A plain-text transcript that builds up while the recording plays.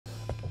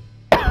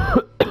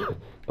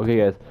Okay,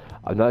 guys,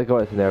 I'm not going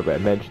what's in there, but I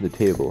mentioned the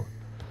table.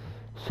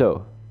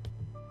 So,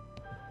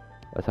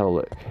 let's have a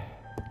look.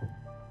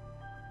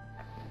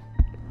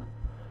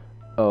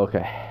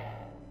 Okay.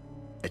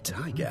 A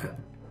tiger.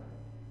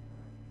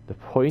 The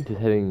point is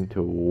heading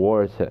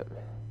towards him.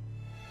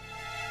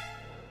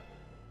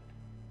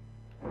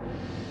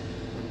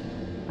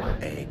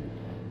 A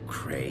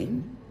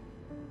crane?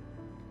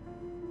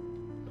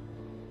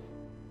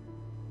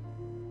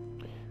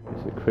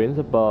 So the crane's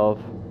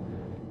above,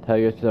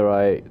 tiger to the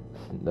right,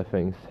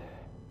 nothing's.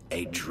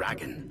 A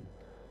dragon.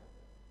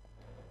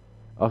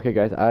 Okay,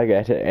 guys, I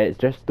get it. It's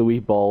just the wee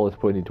ball is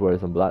pointing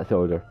towards him, but that's the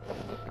order.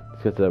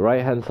 Because the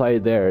right hand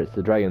side there, it's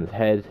the dragon's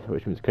head,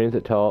 which means crane's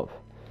at top,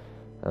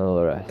 and all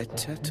the rest. A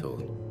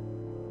turtle.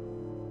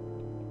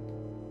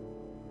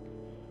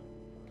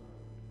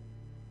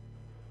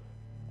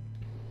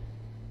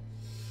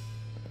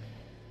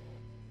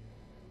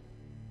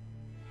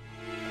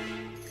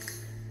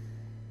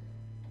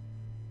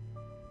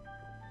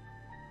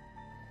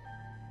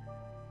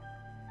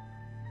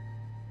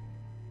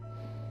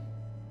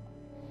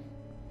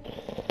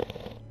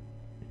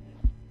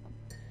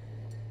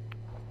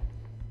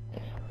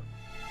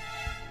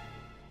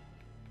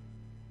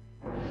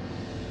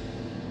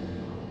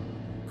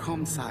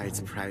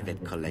 Comside's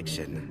private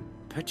collection,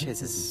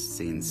 purchases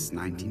since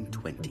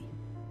 1920.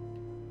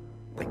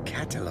 The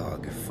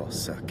catalogue for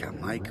Sir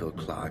Carmichael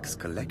Clark's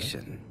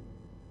collection.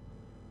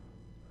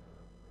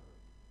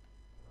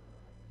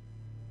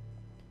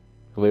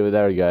 Leave it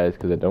there, guys,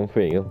 because I don't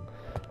feel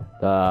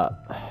that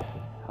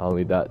I'll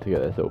need that to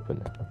get this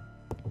open.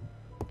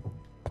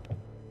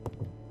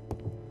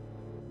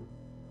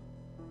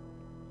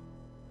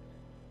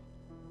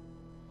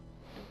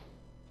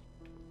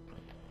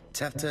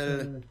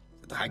 Turtle,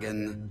 the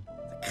dragon,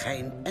 the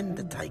crane, and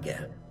the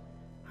tiger.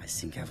 I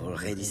think I've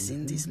already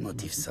seen this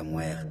motif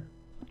somewhere.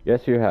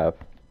 Yes, you have.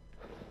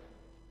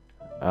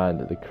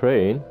 And the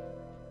crane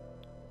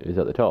is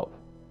at the top,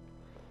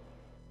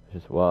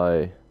 which is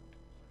why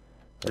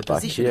The back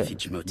position here. of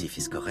each motif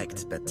is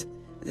correct, but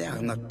they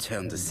are not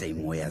turned the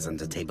same way as on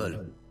the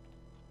table.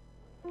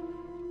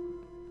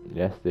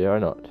 Yes, they are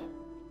not.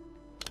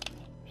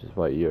 Which is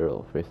why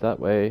you'll face that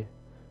way.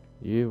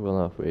 You will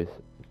not face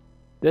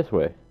this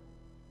way.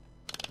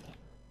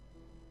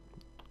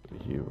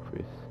 You will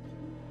face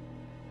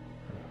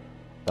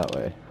that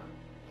way.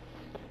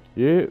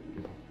 You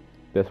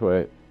this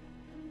way.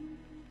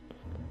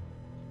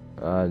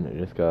 And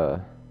you just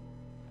gotta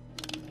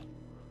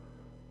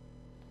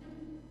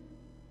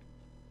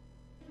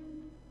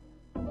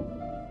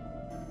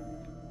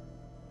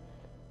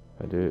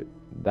I do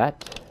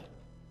that,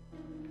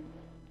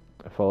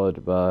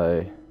 followed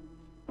by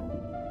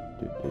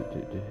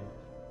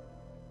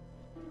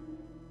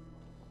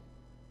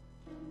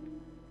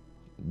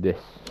this.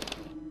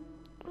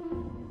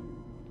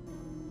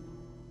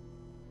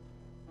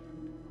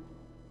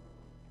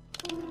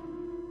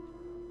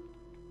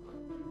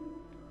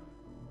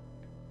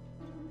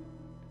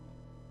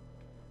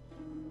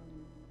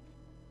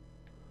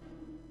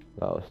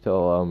 That will still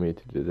allow me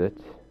to do that.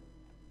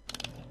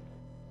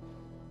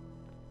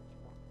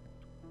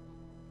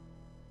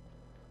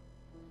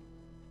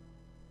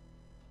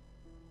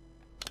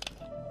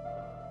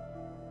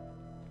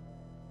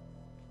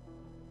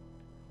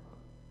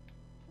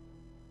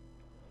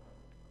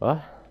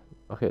 What?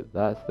 Okay,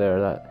 that's there,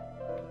 that.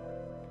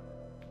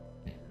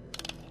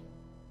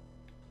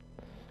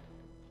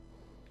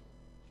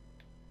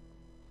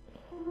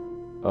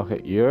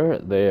 Okay, you're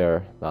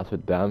there, that's for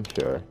damn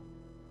sure.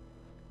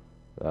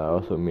 That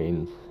also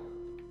means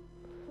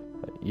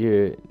that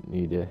you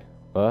need to,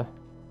 what?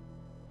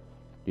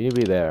 You need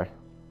to be there.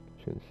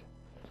 Since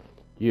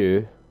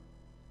you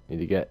need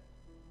to get,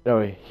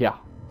 oh yeah.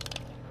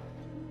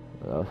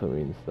 That also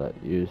means that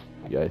you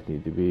guys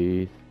need to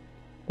be,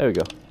 there we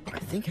go. I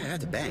think I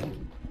heard a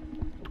bang.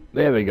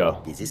 There we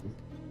go. This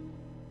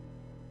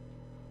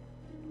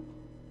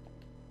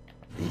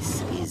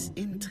is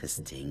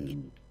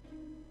interesting.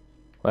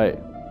 Wait,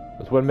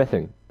 there's one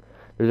missing.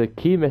 There's a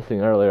key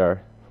missing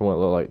earlier from what it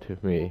looked like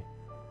to me.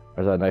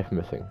 There's a knife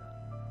missing.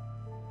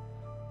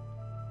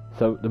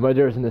 So the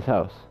murderer is in this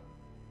house.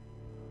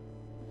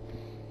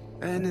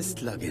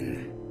 Ernest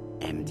Logan,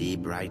 MD,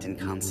 Brighton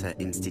Cancer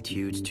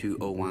Institute,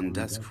 201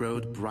 Dusk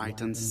Road,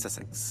 Brighton,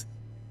 Sussex.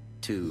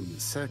 To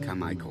Sir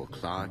Carmichael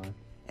Clark,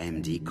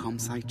 MD,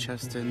 Comside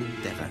Churchton,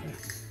 Devon.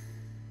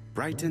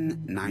 Brighton,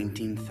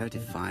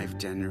 1935,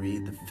 January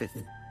the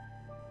 5th.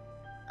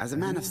 As a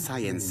man of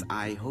science,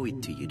 I owe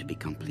it to you to be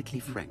completely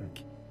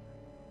frank.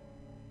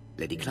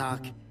 Lady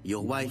Clark,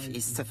 your wife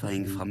is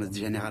suffering from a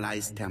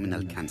generalized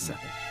terminal cancer.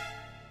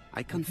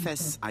 I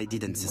confess I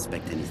didn't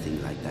suspect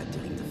anything like that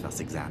during the first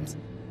exams.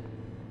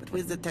 But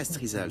with the test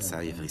results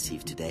I have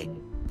received today,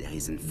 there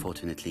is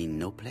unfortunately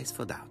no place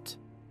for doubt.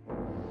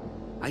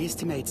 I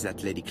estimate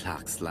that Lady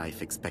Clark's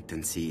life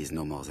expectancy is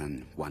no more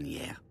than 1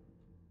 year.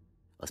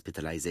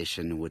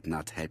 Hospitalization would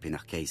not help in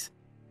her case,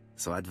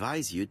 so I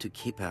advise you to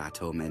keep her at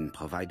home and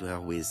provide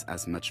her with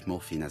as much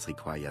morphine as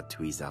required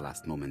to ease her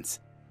last moments.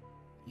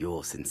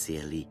 Yours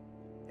sincerely,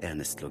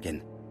 Ernest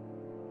Logan.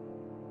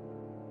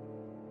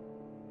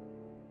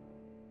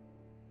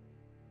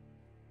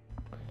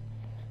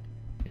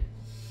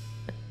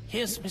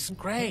 Here's Miss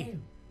Grey.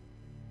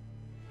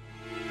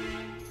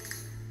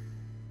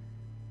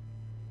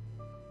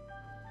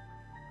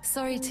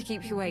 Sorry to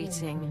keep you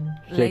waiting.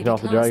 Shaking Lady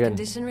off the Clark's dragon.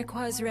 condition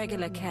requires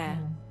regular care.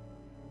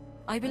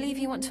 I believe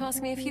you want to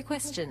ask me a few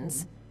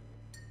questions.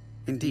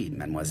 Indeed,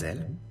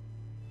 mademoiselle.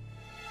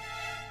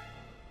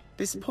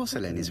 This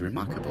porcelain is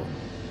remarkable.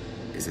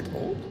 Is it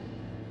old?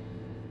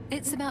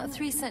 It's about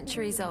 3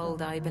 centuries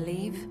old, I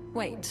believe.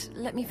 Wait,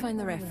 let me find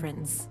the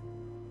reference.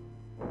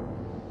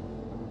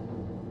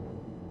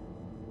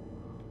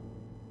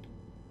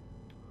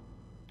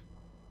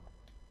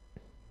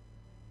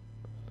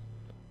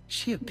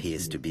 She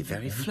appears to be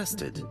very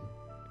flustered.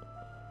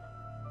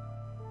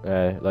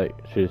 Like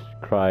she's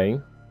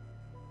crying.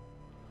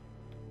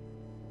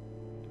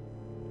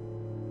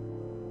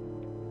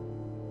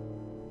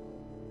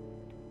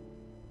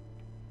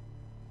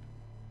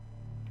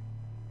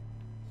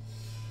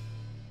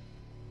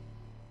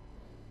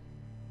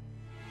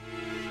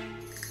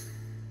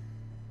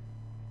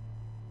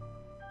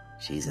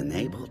 She's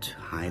unable to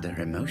hide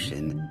her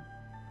emotion,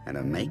 and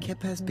her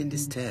makeup has been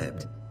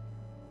disturbed.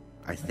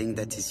 I think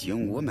that this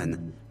young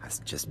woman has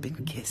just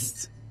been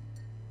kissed.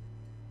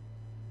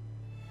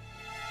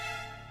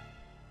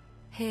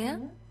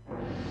 Here?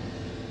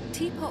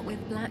 Teapot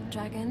with black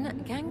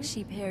dragon,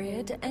 Gangxi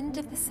period, end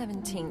of the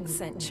 17th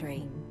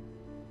century.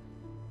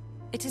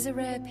 It is a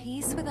rare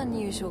piece with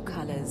unusual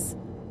colors.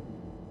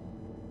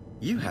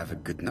 You have a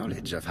good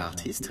knowledge of art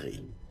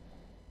history.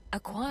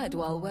 Acquired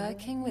while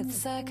working with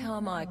Sir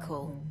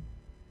Carmichael.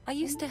 I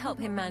used to help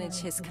him manage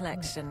his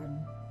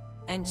collection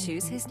and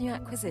choose his new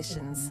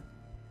acquisitions.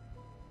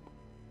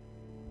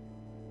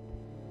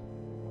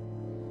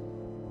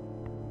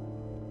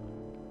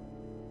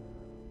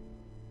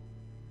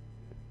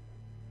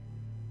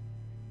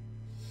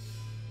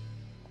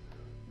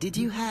 Did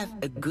you have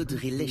a good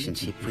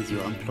relationship with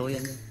your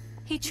employer?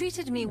 He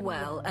treated me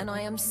well, and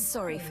I am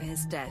sorry for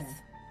his death.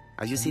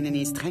 Have you seen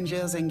any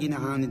strangers hanging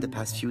around in the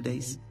past few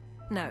days?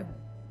 No.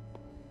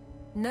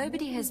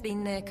 Nobody has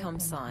been near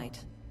Comside.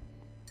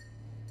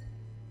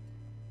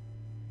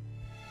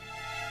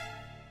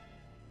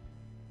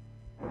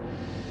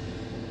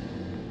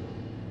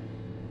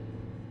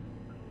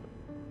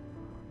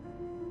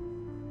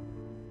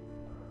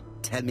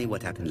 Tell me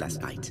what happened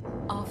last night.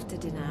 After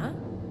dinner?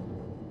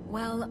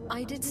 Well,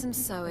 I did some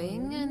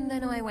sewing, and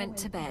then I went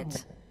to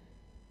bed.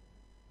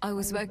 I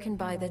was woken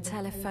by the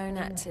telephone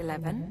at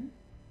 11.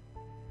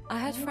 I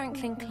heard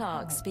Franklin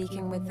Clark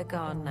speaking with the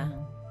gardener.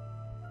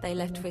 They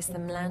left with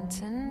some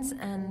lanterns,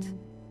 and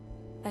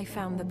they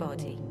found the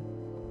body.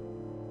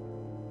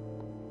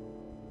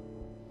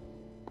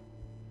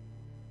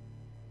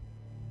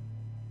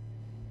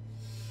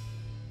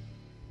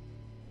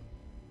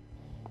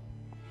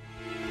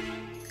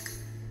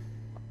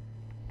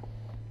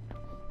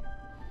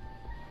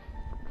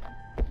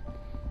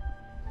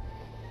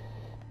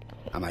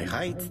 Am I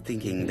right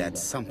thinking that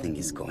something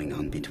is going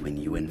on between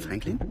you and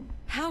Franklin?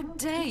 How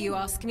dare you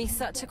ask me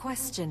such a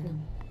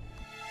question?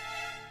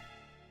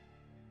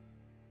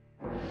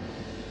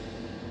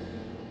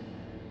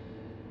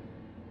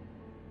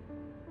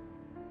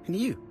 And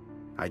you?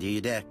 How do you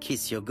dare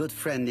kiss your good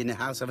friend in the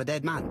house of a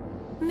dead man?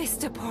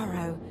 Mr.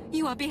 Poirot,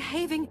 you are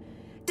behaving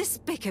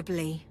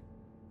despicably.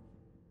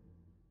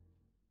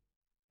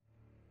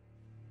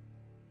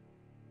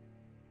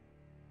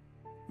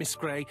 Miss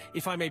Grey,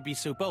 if I may be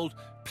so bold,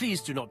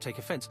 please do not take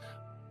offense.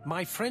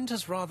 My friend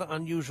has rather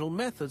unusual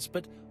methods,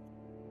 but...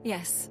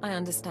 Yes, I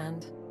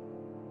understand.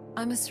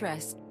 I must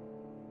rest.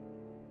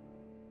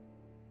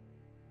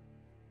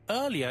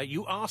 Earlier,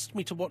 you asked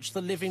me to watch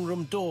the living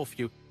room door for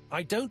you.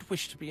 I don't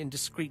wish to be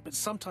indiscreet, but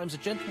sometimes a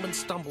gentleman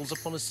stumbles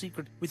upon a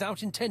secret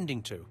without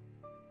intending to.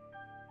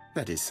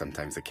 That is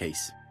sometimes the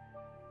case.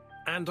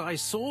 And I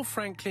saw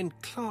Franklin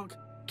Clark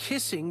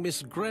kissing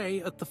Miss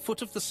Grey at the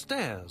foot of the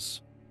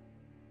stairs.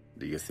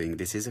 Do you think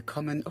this is a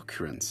common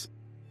occurrence?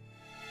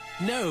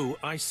 No,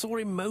 I saw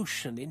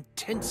emotion,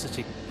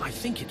 intensity. I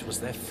think it was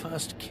their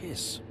first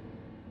kiss.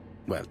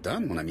 Well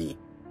done, mon ami.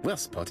 Well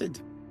spotted.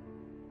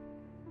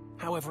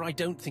 However, I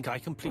don't think I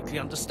completely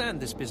understand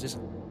this business.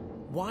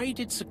 Why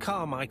did Sir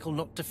Carmichael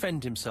not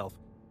defend himself?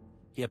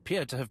 He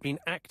appeared to have been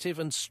active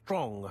and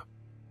strong.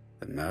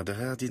 The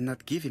murderer did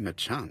not give him a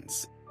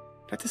chance.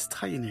 Let us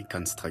try and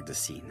reconstruct the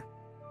scene.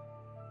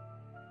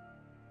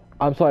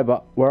 I'm sorry,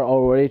 but we're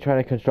already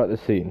trying to construct the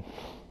scene.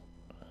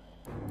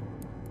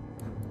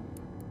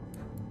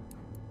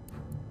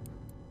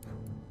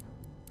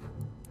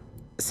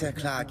 Sir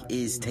Clark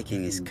is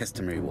taking his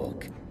customary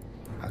walk.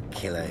 Our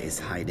killer is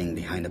hiding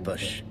behind a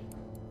bush.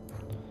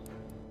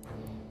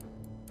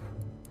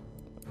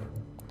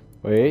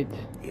 Wait.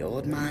 The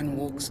old man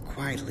walks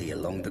quietly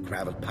along the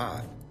gravel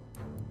path.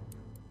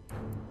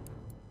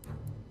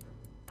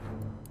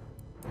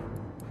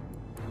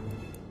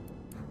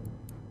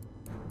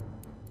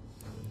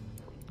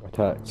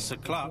 Attack. Sir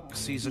Clark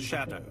sees a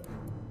shadow.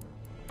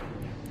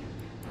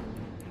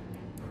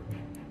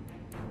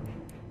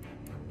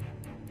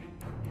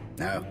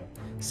 No,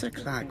 Sir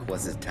Clark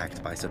was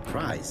attacked by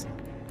surprise.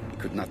 He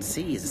could not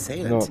see his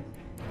assailant. No.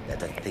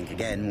 Let us think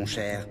again, mon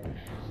cher.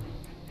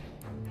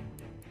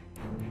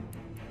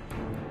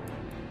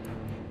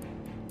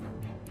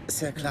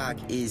 Sir Clark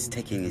is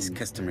taking his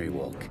customary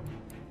walk.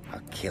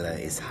 Our killer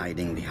is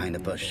hiding behind a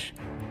bush.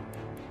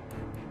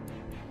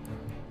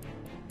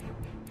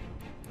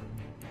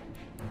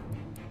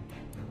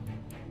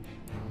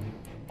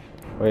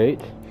 Wait.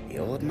 The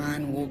old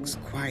man walks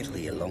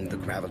quietly along the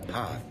gravel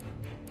path.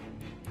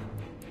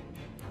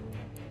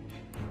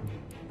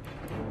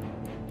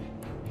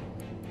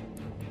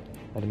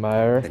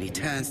 Admire. Then he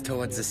turns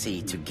towards the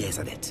sea to gaze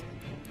at it.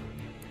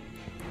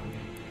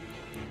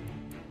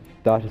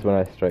 That is when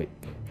I strike.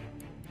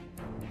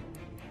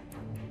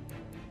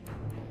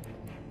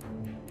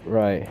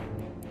 Right.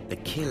 The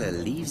killer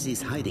leaves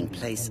his hiding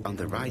place on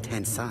the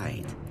right-hand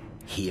side.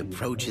 He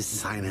approaches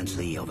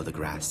silently over the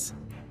grass.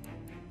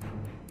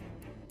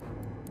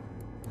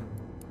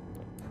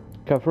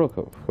 Careful, of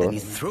course. Then he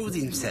throws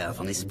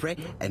himself on his prey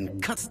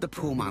and cuts the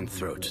poor man's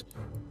throat.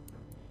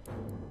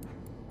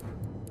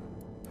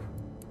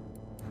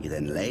 He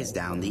then lays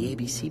down the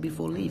ABC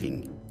before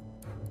leaving.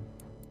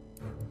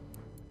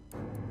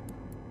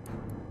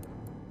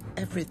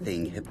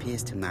 Everything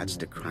appears to match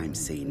the crime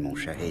scene,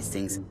 Monsieur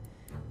Hastings.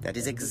 That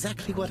is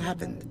exactly what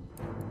happened.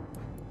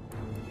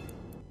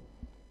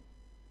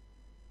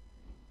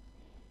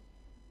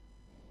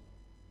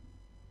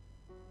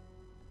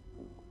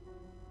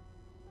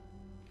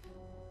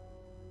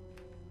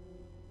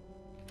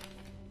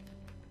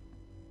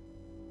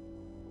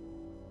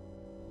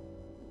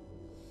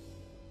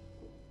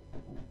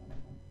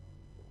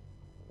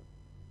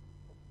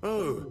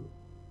 Oh,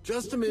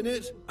 just a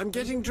minute. I'm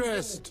getting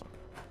dressed.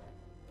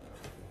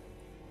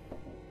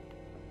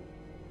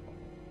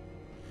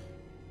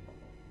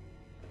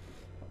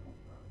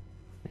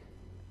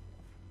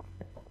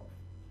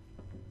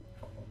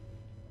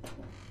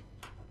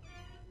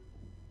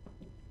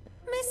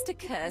 Mr.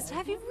 Kirst,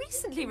 have you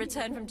recently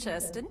returned from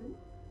Churston?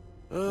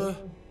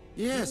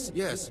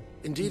 Yes.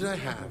 Indeed I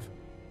have.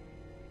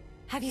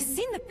 Have you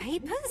seen the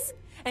papers?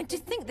 And to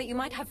think that you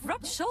might have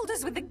rubbed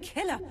shoulders with the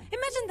killer.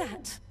 Imagine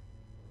that.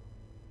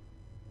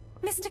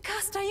 Mr.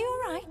 Kirst, are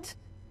you all right?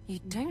 You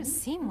don't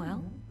seem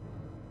well.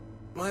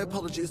 My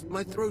apologies.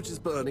 My throat is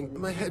burning and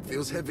my head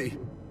feels heavy.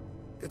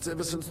 It's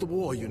ever since the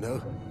war, you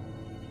know.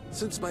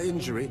 Since my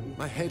injury,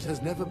 my head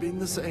has never been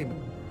the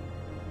same.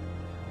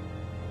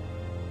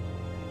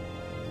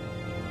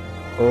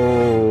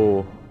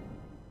 Oh.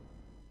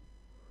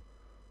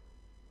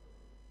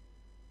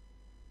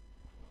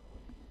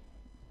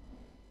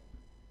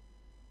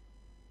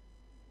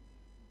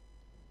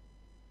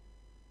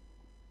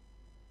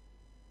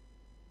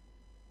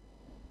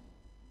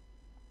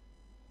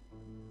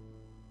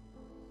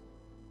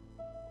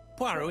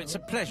 Poirot, it's a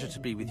pleasure to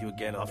be with you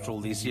again after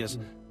all these years.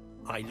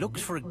 I looked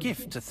for a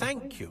gift to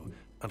thank you,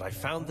 and I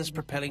found this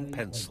propelling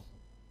pencil.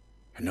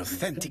 An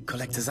authentic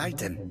collector's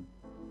item.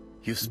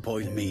 You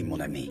spoiled me,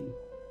 mon ami.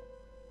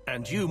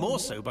 And you more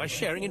so by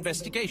sharing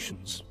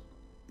investigations.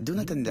 Do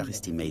not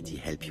underestimate the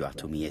help you are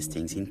to me,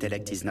 Hastings.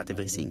 Intellect is not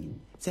everything.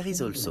 There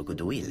is also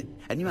goodwill,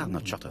 and you are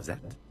not short of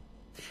that.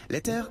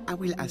 Later, I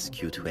will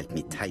ask you to help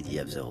me tidy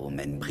up the room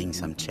and bring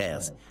some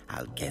chairs.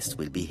 Our guest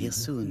will be here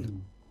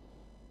soon.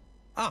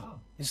 Ah,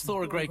 is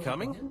Thora Grey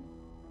coming?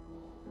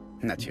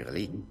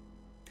 Naturally.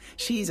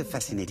 She is a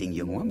fascinating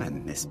young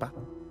woman, n'est-ce pas?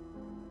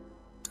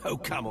 Oh,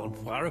 come on,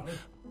 Poirot.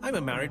 I'm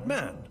a married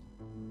man.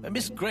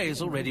 Miss Grey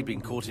has already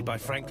been courted by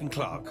Franklin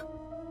Clark.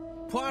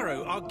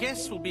 Poirot, our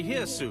guests will be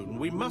here soon.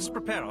 We must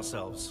prepare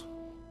ourselves.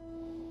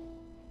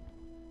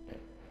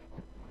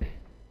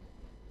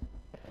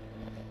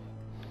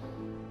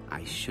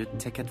 I should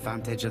take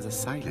advantage of the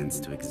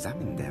silence to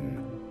examine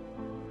them.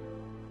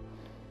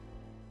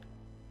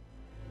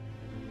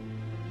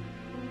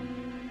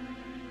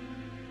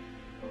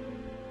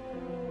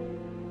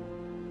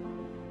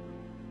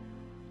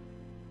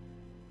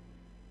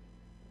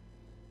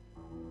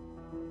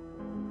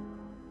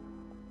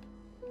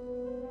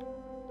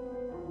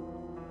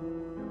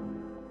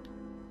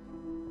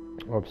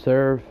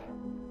 Observe.